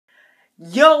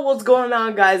Yo, what's going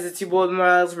on, guys? It's your boy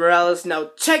Morales.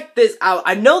 Now check this out.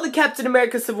 I know the Captain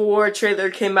America Civil War trailer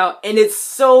came out, and it's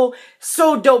so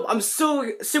dope. I'm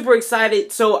so super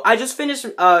excited. So I just finished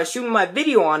shooting my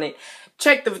video on it.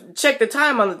 Check the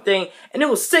time on the thing, and it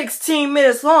was 16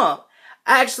 minutes long.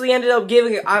 I actually ended up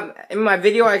giving in my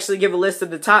video. I actually give a list of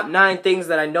the top 9 things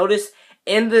that I noticed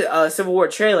in the Civil War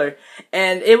trailer,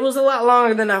 and it was a lot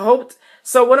longer than I hoped.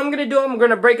 So what I'm gonna do, I'm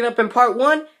gonna break it up in part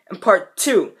 1 and part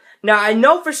 2. Now, I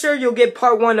know for sure you'll get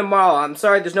part 1 tomorrow. I'm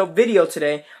sorry there's no video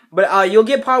today. But you'll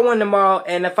get part 1 tomorrow.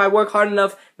 And if I work hard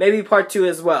enough, maybe part 2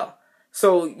 as well.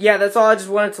 So, yeah, that's all I just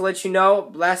wanted to let you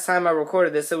know. Last time I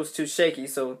recorded this, it was too shaky.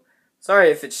 So,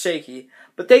 sorry if it's shaky.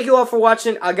 But thank you all for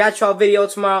watching. I got y'all video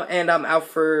tomorrow. And I'm out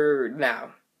for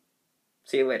now.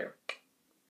 See you later.